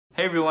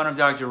Hey everyone, I'm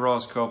Dr.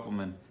 Ross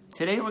Kopelman.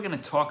 Today we're going to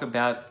talk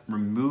about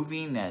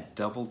removing that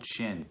double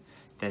chin,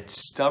 that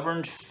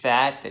stubborn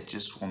fat that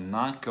just will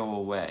not go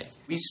away.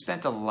 We've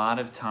spent a lot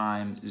of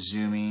time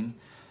Zooming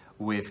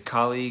with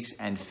colleagues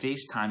and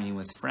FaceTiming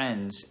with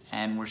friends,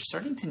 and we're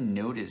starting to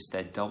notice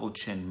that double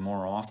chin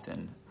more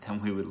often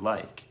than we would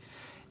like.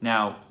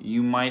 Now,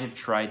 you might have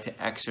tried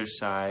to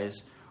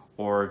exercise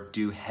or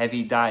do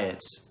heavy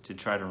diets to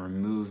try to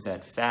remove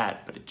that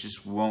fat, but it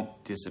just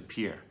won't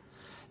disappear.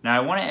 Now,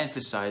 I want to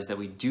emphasize that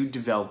we do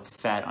develop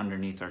fat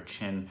underneath our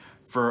chin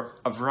for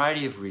a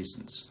variety of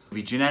reasons. It could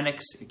be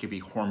genetics, it could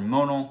be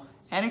hormonal,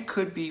 and it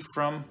could be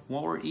from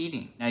what we're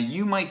eating. Now,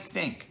 you might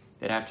think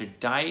that after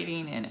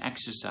dieting and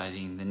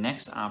exercising, the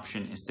next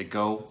option is to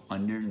go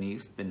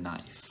underneath the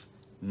knife.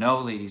 No,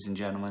 ladies and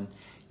gentlemen,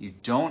 you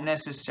don't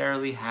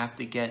necessarily have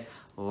to get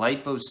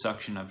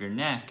liposuction of your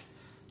neck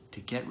to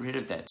get rid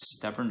of that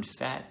stubborn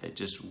fat that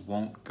just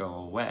won't go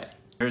away.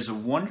 There's a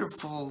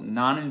wonderful,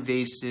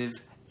 non-invasive,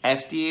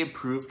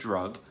 FDA-approved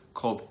drug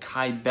called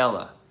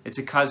Kybella. It's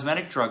a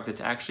cosmetic drug that's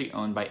actually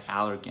owned by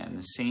Allergan,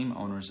 the same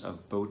owners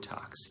of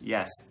Botox.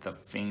 Yes, the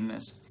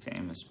famous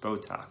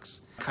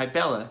Botox.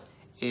 Kybella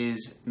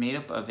is made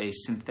up of a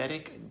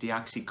synthetic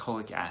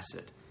deoxycholic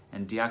acid.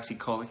 And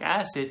deoxycholic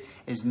acid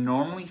is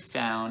normally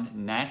found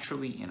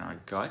naturally in our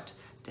gut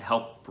to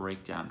help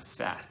break down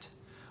fat.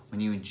 When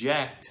you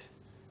inject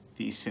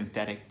the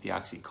synthetic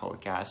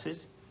deoxycholic acid,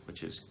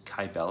 which is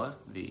Kybella,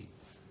 the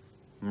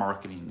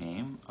marketing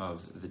name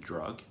of the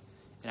drug,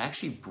 it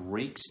actually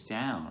breaks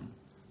down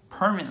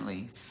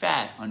permanently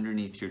fat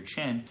underneath your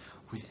chin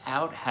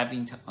without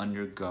having to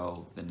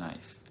undergo the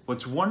knife.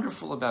 What's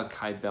wonderful about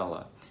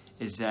Kybella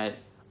is that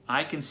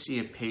I can see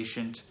a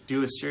patient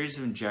do a series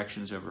of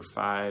injections over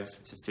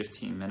 5 to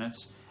 15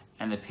 minutes,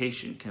 and the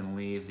patient can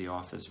leave the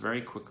office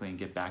very quickly and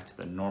get back to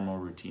the normal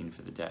routine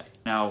for the day.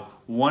 Now,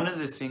 one of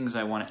the things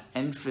I want to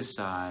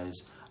emphasize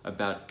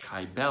about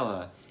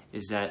Kybella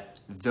is that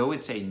though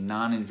it's a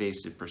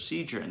non-invasive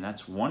procedure, and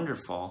that's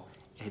wonderful,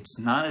 it's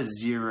not a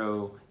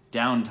zero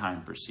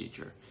downtime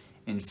procedure.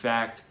 In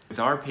fact, with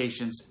our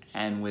patients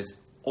and with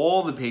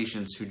all the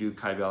patients who do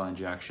Kybella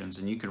injections,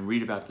 and you can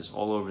read about this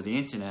all over the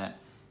internet,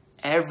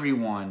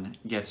 everyone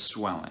gets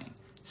swelling,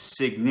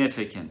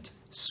 significant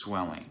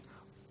swelling,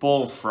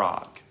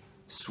 bullfrog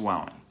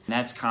swelling. And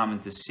that's common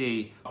to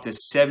see up to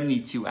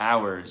 72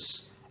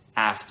 hours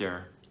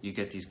after you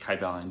get these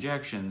Kybella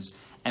injections.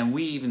 And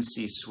we even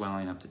see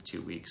swelling up to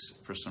 2 weeks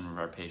for some of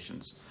our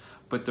patients.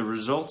 But the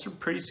results are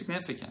pretty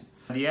significant.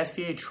 The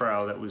FDA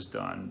trial that was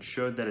done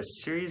showed that a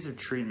series of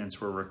treatments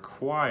were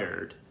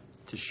required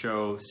to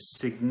show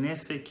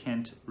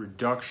significant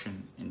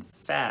reduction in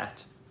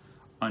fat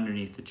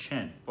underneath the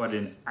chin. But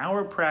in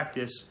our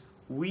practice,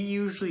 we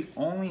usually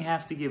only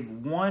have to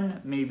give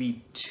 1,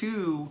 maybe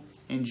 2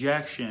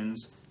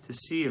 injections to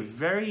see a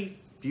very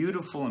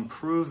beautiful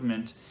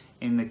improvement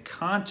in the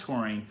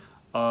contouring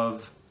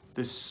of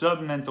the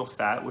submental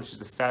fat, which is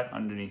the fat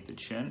underneath the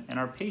chin, and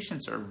our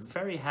patients are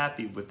very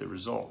happy with the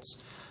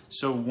results.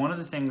 So one of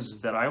the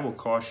things that I will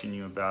caution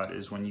you about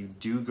is when you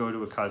do go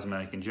to a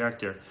cosmetic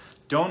injector,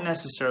 don't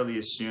necessarily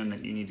assume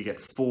that you need to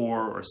get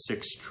 4 or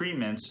 6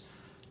 treatments.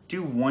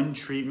 Do 1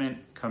 treatment,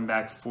 come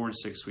back 4 to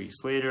 6 weeks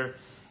later.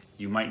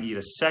 You might need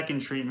a second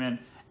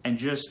treatment, and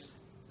just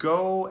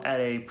go at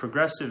a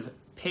progressive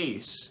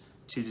pace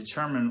to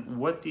determine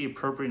what the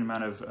appropriate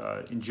amount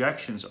of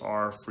injections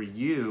are for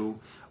you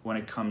when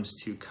it comes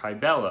to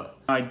Kybella.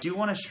 I do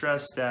want to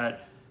stress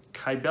that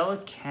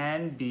Kybella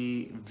can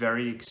be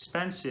very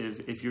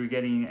expensive if you're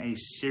getting a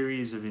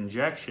series of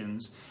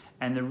injections,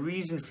 and the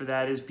reason for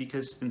that is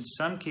because in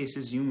some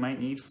cases you might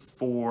need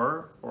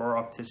 4 or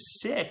up to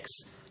 6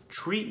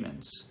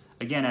 treatments.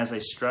 Again, as I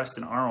stressed,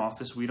 in our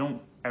office, we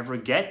don't ever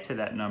get to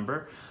that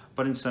number,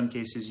 but in some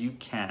cases you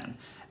can.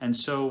 And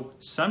so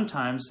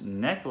sometimes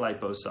neck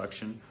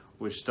liposuction,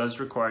 which does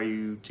require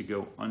you to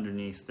go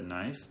underneath the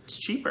knife, it's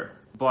cheaper.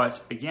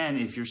 But again,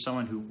 if you're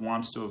someone who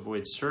wants to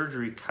avoid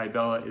surgery,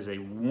 Kybella is a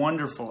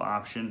wonderful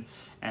option,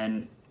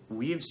 and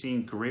we have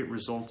seen great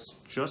results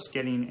just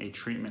getting a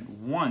treatment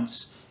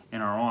once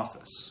in our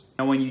office.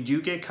 Now, when you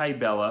do get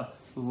Kybella,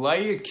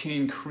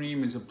 lidocaine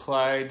cream is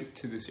applied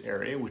to this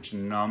area, which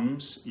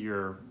numbs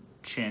your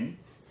chin,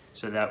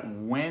 so that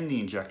when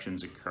the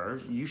injections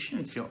occur, you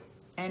shouldn't feel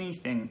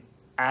anything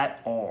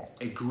at all.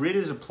 A grid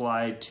is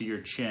applied to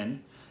your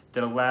chin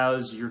that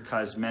allows your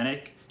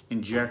cosmetic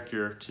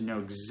injector to know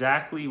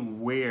exactly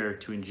where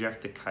to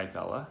inject the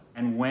Kybella.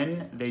 And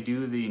when they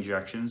do the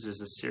injections, there's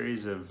a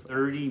series of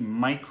 30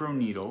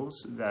 microneedles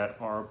that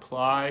are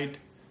applied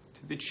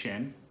to the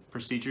chin.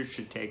 Procedure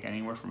should take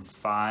anywhere from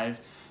 5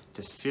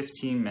 to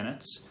 15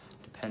 minutes,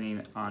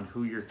 depending on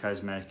who your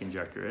cosmetic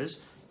injector is.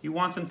 You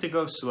want them to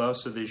go slow,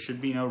 so there should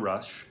be no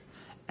rush.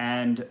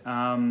 And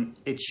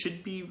it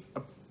should be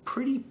a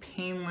pretty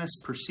painless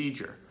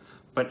procedure.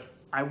 But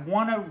I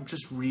want to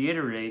just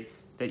reiterate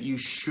that you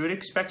should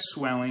expect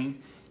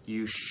swelling.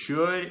 You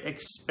should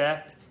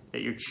expect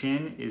that your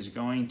chin is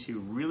going to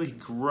really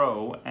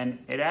grow, and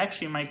it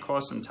actually might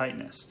cause some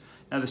tightness.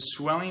 Now the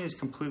swelling is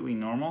completely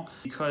normal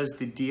because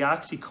the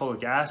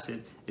deoxycholic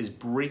acid is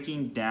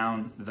breaking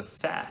down the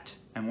fat.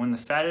 And when the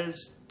fat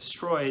is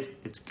destroyed,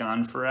 it's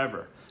gone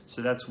forever.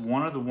 So that's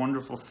one of the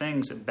wonderful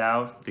things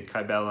about the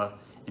Kybella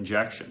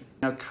injection.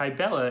 Now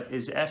Kybella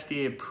is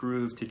FDA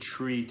approved to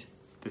treat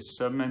the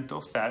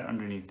submental fat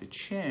underneath the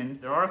chin.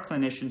 There are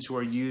clinicians who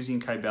are using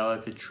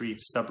Kybella to treat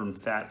stubborn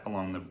fat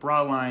along the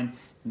brow line,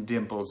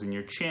 dimples in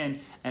your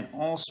chin, and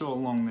also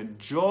along the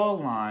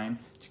jawline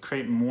to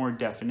create more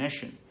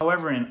definition.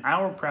 However, in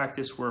our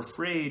practice, we're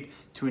afraid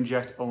to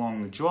inject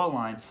along the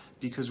jawline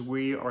because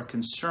we are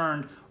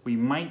concerned we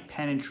might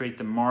penetrate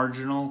the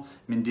marginal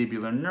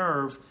mandibular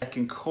nerve that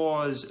can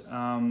cause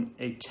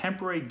a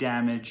temporary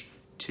damage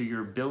to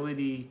your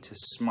ability to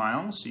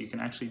smile, so you can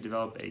actually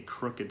develop a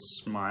crooked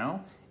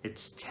smile.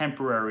 It's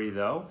temporary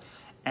though,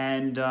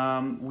 and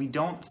we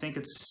don't think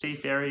it's a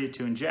safe area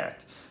to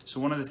inject. So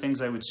one of the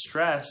things I would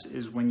stress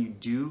is when you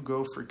do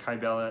go for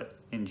Kybella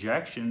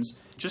injections,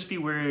 just be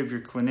wary of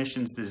your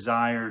clinician's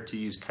desire to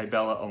use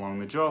Kybella along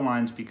the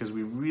jawlines because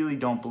we really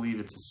don't believe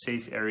it's a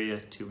safe area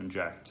to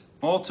inject.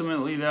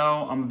 Ultimately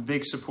though, I'm a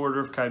big supporter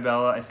of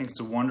Kybella. I think it's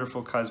a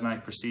wonderful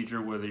cosmetic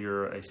procedure whether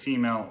you're a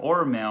female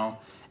or a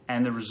male,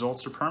 and the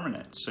results are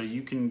permanent. So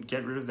you can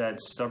get rid of that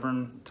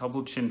stubborn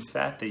double chin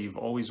fat that you've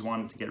always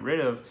wanted to get rid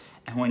of,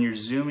 and when you're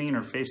Zooming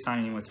or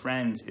FaceTiming with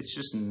friends, it's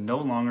just no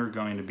longer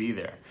going to be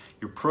there.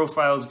 Your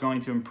profile is going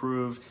to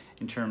improve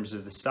in terms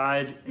of the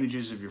side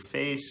images of your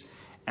face,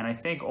 and I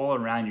think all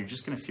around you're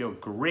just gonna feel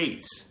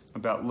great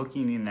about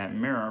looking in that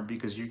mirror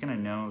because you're gonna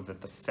know that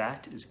the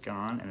fat is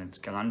gone and it's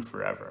gone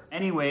forever.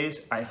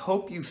 Anyways, I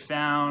hope you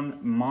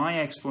found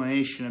my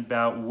explanation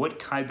about what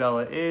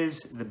Kybella is,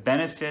 the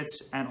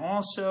benefits, and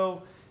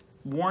also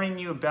warning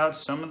you about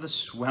some of the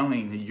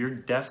swelling that you're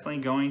definitely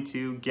going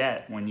to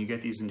get when you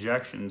get these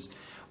injections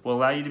will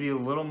allow you to be a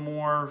little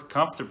more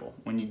comfortable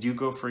when you do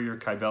go for your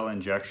Kybella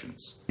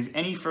injections. If you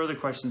have any further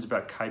questions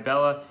about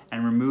Kybella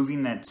and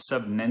removing that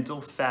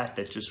submental fat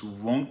that just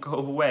won't go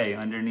away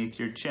underneath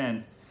your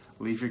chin,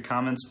 leave your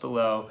comments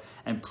below,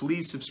 and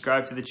please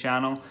subscribe to the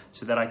channel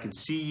so that I can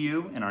see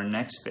you in our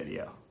next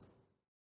video.